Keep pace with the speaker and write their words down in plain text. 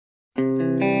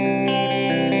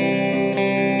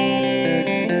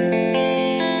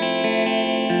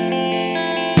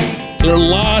There are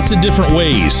lots of different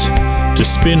ways to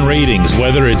spin ratings,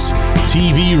 whether it's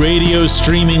TV, radio,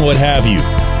 streaming, what have you.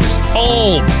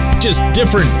 All just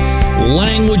different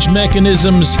language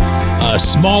mechanisms,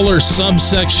 smaller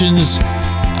subsections,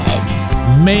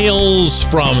 males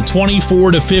from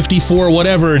 24 to 54,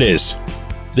 whatever it is.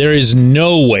 There is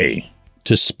no way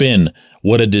to spin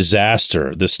what a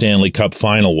disaster the Stanley Cup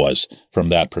final was from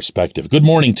that perspective. Good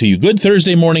morning to you. Good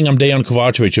Thursday morning. I'm Dejan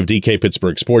Kovacevic of DK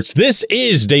Pittsburgh Sports. This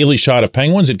is Daily Shot of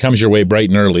Penguins. It comes your way bright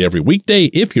and early every weekday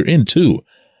if you're into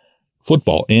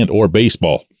football and or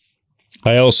baseball.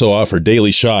 I also offer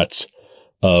daily shots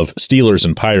of Steelers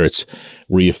and Pirates,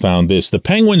 where you found this. The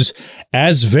Penguins,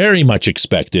 as very much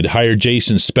expected, hired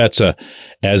Jason Spezza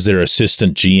as their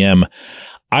assistant GM.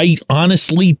 I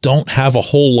honestly don't have a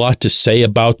whole lot to say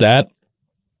about that.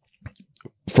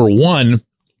 For one,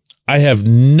 I have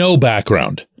no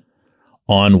background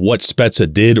on what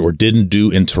Spezza did or didn't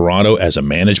do in Toronto as a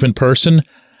management person.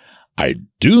 I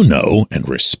do know and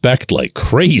respect like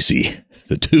crazy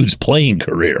the dude's playing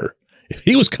career. If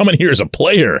he was coming here as a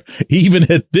player, even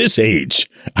at this age,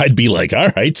 I'd be like, all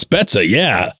right, Spezza,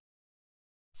 yeah.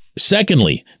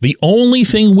 Secondly, the only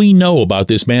thing we know about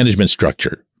this management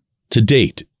structure to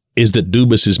date is that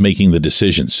Dubas is making the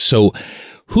decisions. So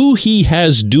who he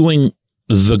has doing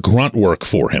the grunt work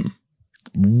for him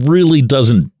really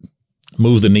doesn't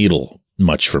move the needle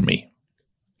much for me.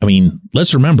 I mean,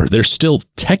 let's remember, there's still,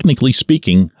 technically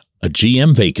speaking, a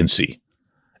GM vacancy.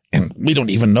 And we don't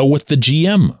even know what the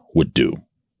GM would do.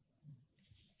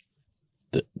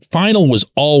 The final was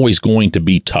always going to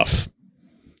be tough.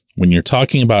 When you're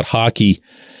talking about hockey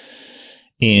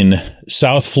in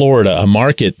South Florida, a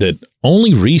market that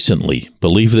only recently,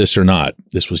 believe this or not,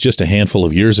 this was just a handful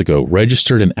of years ago,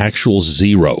 registered an actual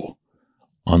 0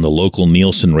 on the local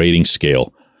Nielsen rating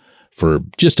scale for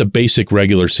just a basic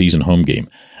regular season home game.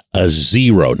 A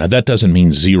 0. Now, that doesn't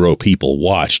mean 0 people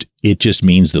watched. It just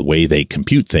means the way they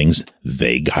compute things,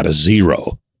 they got a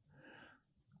 0.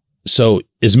 So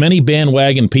as many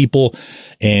bandwagon people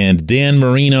and Dan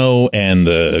Marino and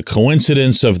the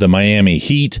coincidence of the Miami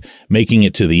Heat making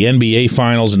it to the NBA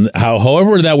Finals and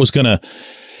however that was going to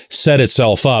set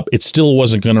itself up, it still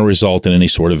wasn't going to result in any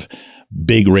sort of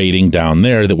big rating down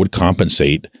there that would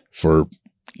compensate for,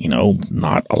 you know,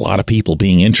 not a lot of people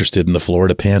being interested in the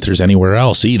Florida Panthers anywhere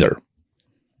else either.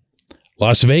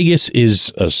 Las Vegas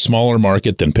is a smaller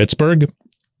market than Pittsburgh.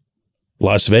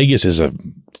 Las Vegas is a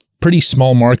pretty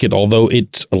small market, although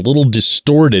it's a little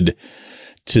distorted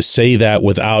to say that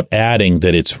without adding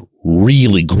that it's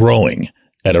really growing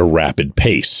at a rapid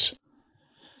pace.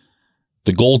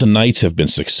 The Golden Knights have been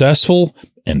successful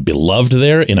and beloved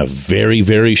there in a very,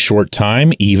 very short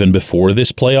time, even before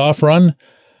this playoff run,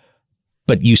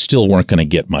 but you still weren't going to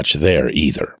get much there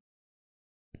either.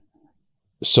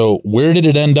 So where did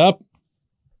it end up?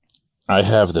 I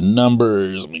have the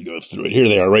numbers. Let me go through it. Here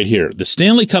they are right here. The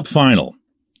Stanley Cup Final,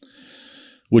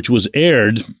 which was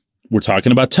aired, we're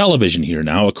talking about television here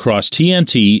now, across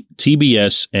TNT,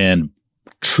 TBS, and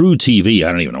True TV,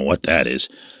 I don't even know what that is,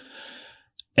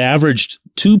 averaged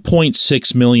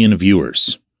 2.6 million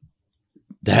viewers.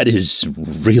 That is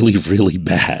really, really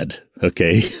bad,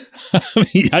 okay? I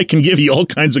mean, I can give you all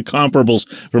kinds of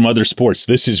comparables from other sports.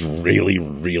 This is really,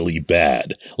 really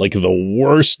bad. Like the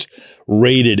worst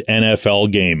rated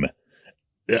NFL game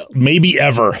maybe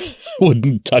ever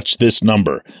wouldn't touch this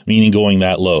number, meaning going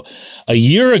that low. A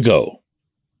year ago,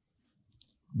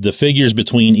 the figures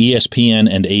between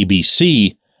ESPN and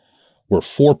ABC were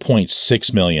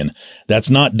 4.6 million. That's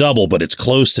not double, but it's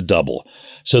close to double.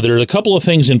 So there are a couple of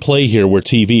things in play here where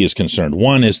TV is concerned.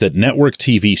 One is that network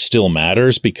TV still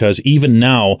matters because even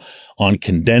now on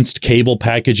condensed cable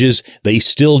packages, they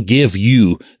still give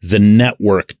you the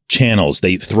network channels.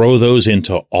 They throw those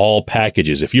into all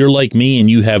packages. If you're like me and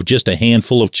you have just a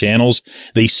handful of channels,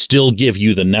 they still give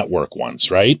you the network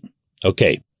ones, right?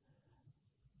 Okay.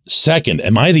 Second,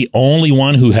 am I the only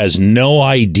one who has no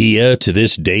idea to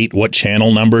this date what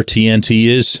channel number TNT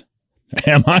is?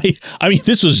 Am I? I mean,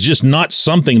 this was just not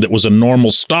something that was a normal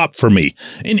stop for me,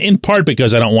 in part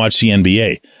because I don't watch the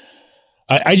NBA.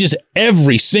 I just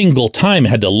every single time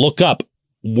had to look up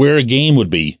where a game would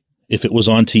be if it was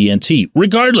on TNT,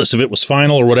 regardless if it was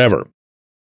final or whatever.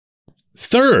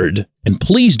 Third, and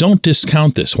please don't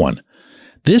discount this one,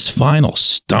 this final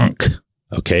stunk.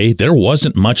 Okay, there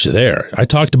wasn't much there. I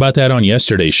talked about that on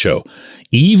yesterday's show.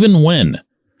 Even when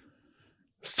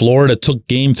Florida took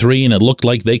Game 3 and it looked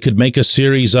like they could make a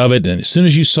series of it, and as soon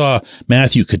as you saw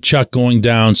Matthew Tkachuk going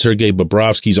down, Sergei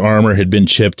Bobrovsky's armor had been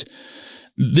chipped,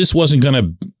 this wasn't going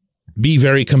to be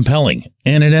very compelling.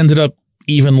 And it ended up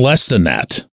even less than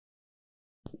that.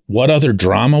 What other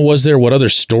drama was there? What other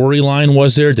storyline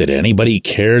was there? Did anybody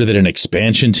care that an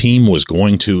expansion team was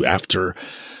going to, after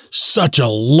such a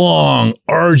long,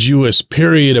 arduous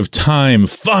period of time,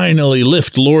 finally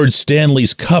lift Lord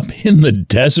Stanley's Cup in the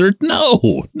desert?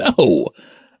 No.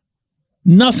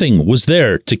 Nothing was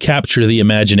there to capture the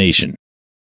imagination.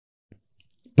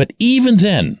 But even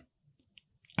then,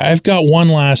 I've got one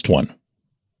last one.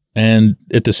 And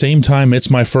at the same time, it's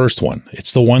my first one.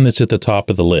 It's the one that's at the top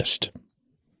of the list.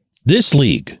 This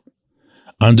league,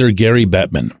 under Gary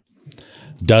Bettman,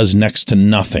 does next to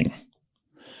nothing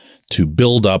to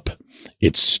build up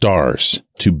its stars,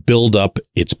 to build up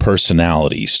its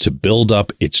personalities, to build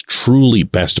up its truly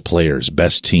best players,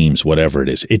 best teams, whatever it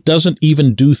is. It doesn't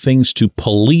even do things to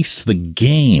police the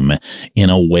game in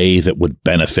a way that would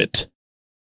benefit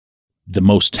the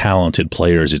most talented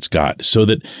players it's got, so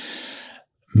that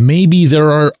maybe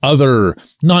there are other,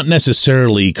 not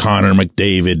necessarily Connor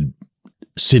McDavid,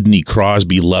 Sidney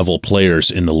Crosby level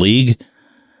players in the league,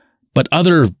 but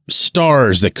other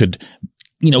stars that could,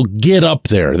 get up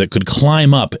there, that could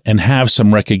climb up and have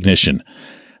some recognition.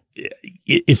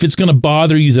 If it's going to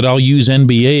bother you that I'll use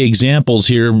NBA examples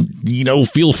here,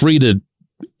 feel free to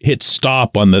hit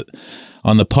stop on the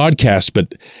podcast,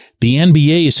 but the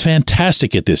NBA is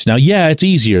fantastic at this. Now, yeah, it's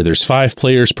easier. There's 5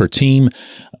 players per team.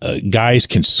 Guys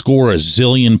can score a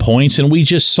zillion points, and we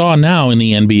just saw now in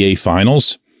the NBA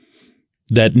Finals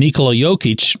that Nikola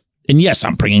Jokic, and yes,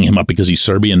 I'm bringing him up because he's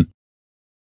Serbian,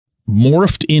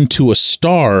 morphed into a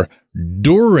star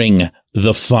during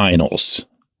the finals,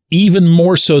 even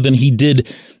more so than he did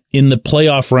in the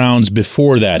playoff rounds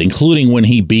before that, including when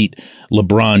he beat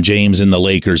LeBron James and the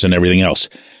Lakers and everything else.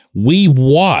 We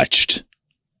watched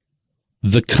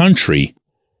the country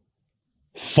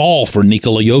fall for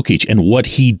Nikola Jokic and what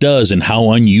he does and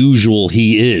how unusual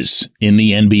he is in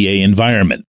the NBA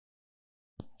environment.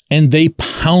 And they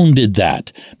pounded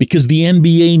that because the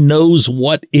NBA knows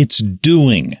what it's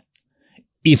doing.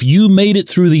 If you made it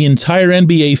through the entire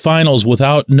NBA Finals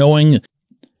without knowing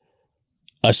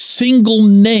a single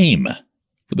name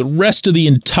for the rest of the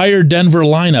entire Denver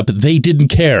lineup, they didn't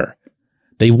care.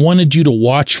 They wanted you to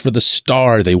watch for the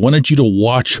star. They wanted you to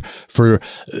watch for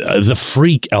the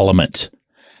freak element.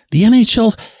 The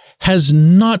NHL has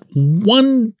not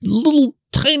one little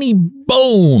tiny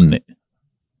bone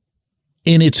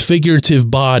in its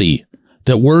figurative body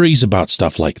that worries about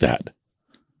stuff like that.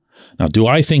 Now, do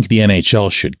I think the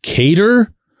NHL should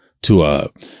cater to a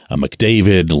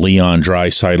McDavid, Leon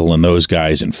Draisaitl, and those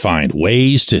guys and find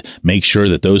ways to make sure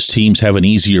that those teams have an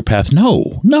easier path?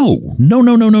 No.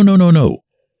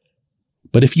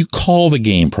 But if you call the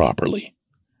game properly,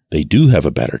 they do have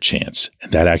a better chance,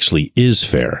 and that actually is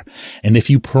fair. And if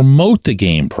you promote the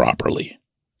game properly,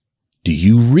 do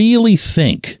you really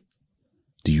think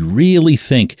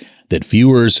that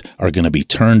viewers are going to be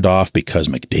turned off because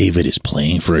McDavid is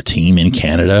playing for a team in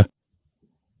Canada?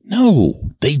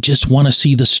 No, they just want to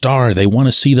see the star. They want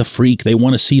to see the freak. They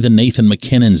want to see the Nathan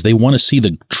McKinnons. They want to see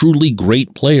the truly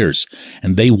great players,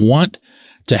 and they want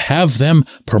to have them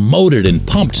promoted and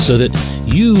pumped so that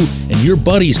you and your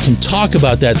buddies can talk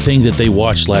about that thing that they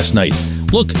watched last night.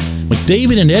 Look,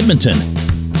 McDavid in Edmonton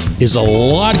is a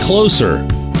lot closer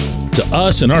to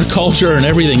us and our culture and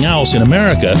everything else in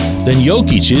America than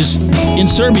Jokic is in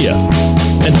Serbia.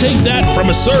 And take that from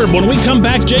a Serb when we come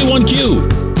back,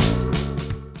 J1Q.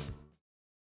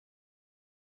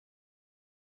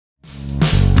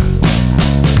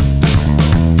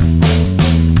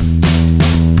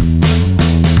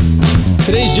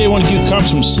 Today's J1Q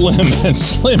comes from Slim, and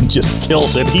Slim just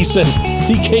kills it. He says,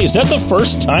 DK, is that the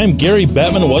first time Gary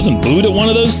Bettman wasn't booed at one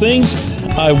of those things?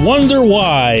 I wonder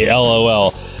why,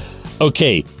 LOL.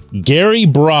 Okay, Gary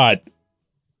brought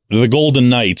the Golden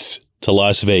Knights to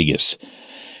Las Vegas.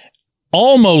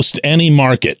 Almost any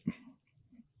market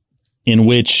in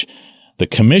which the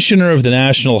commissioner of the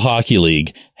National Hockey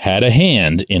League had a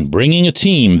hand in bringing a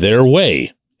team their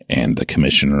way, and the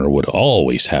commissioner would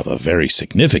always have a very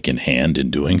significant hand in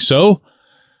doing so,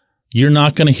 you're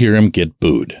not going to hear him get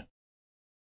booed.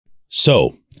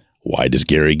 So, why does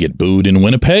Gary get booed in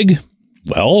Winnipeg?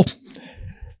 Well,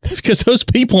 because those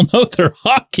people know their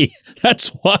hockey. That's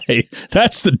why.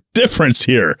 That's the difference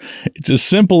here. It's as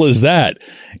simple as that.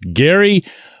 Gary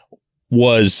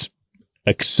was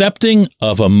accepting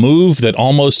of a move that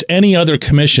almost any other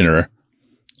commissioner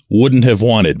wouldn't have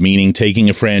wanted, meaning taking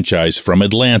a franchise from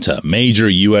Atlanta, major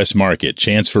U.S. market,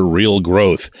 chance for real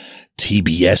growth.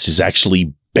 TBS is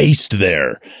actually based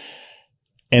there.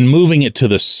 And moving it to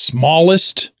the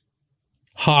smallest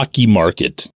hockey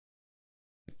market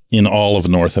in all of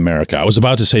North America. I was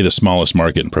about to say the smallest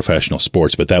market in professional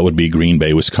sports, but that would be Green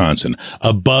Bay, Wisconsin.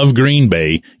 Above Green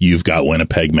Bay, you've got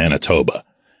Winnipeg, Manitoba.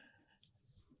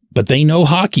 But they know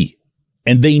hockey,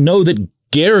 and they know that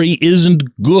Gary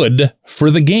isn't good for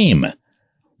the game,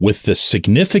 with the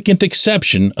significant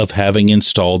exception of having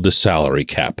installed the salary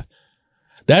cap.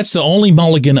 That's the only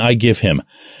mulligan I give him.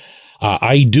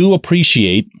 I do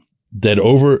appreciate that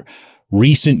over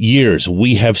recent years,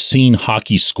 we have seen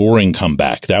hockey scoring come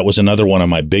back. That was another one of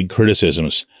my big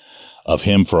criticisms of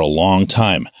him for a long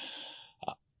time.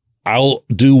 I'll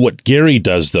do what Gary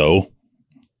does, though,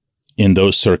 in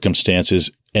those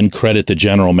circumstances, and credit the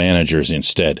general managers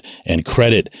instead, and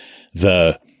credit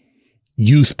the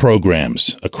youth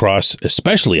programs across,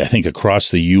 especially I think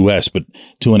across the U.S., but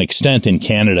to an extent in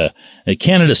Canada.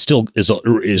 Canada still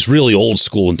is really old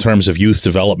school in terms of youth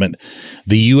development.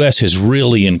 The U.S. has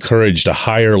really encouraged a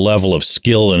higher level of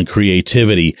skill and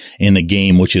creativity in the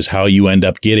game, which is how you end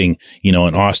up getting,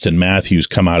 an Austin Matthews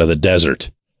come out of the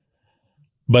desert.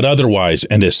 But otherwise,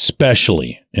 and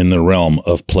especially in the realm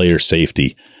of player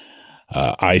safety,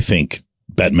 I think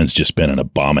Bettman's just been an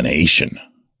abomination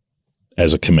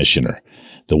as a commissioner.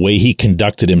 The way he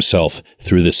conducted himself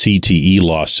through the CTE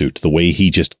lawsuit, the way he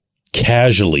just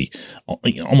casually,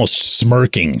 almost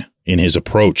smirking in his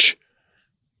approach,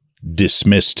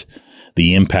 dismissed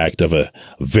the impact of a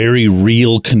very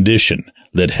real condition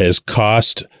that has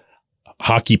cost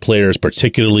hockey players,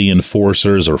 particularly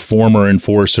enforcers or former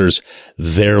enforcers,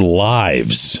 their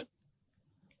lives.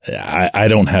 I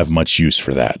don't have much use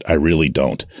for that. I really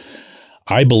don't.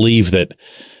 I believe that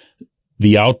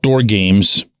the outdoor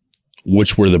games,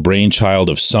 which were the brainchild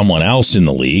of someone else in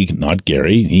the league, not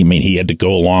Gary, he had to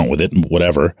go along with it and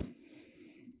whatever,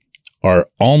 are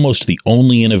almost the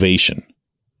only innovation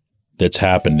that's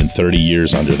happened in 30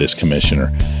 years under this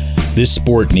commissioner. This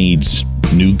sport needs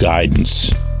new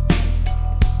guidance,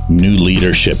 new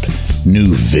leadership, new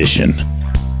vision.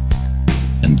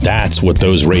 And that's what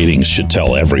those ratings should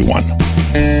tell everyone.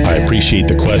 I appreciate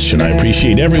the question. I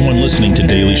appreciate everyone listening to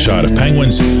Daily Shot of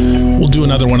Penguins. We'll do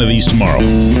another one of these tomorrow.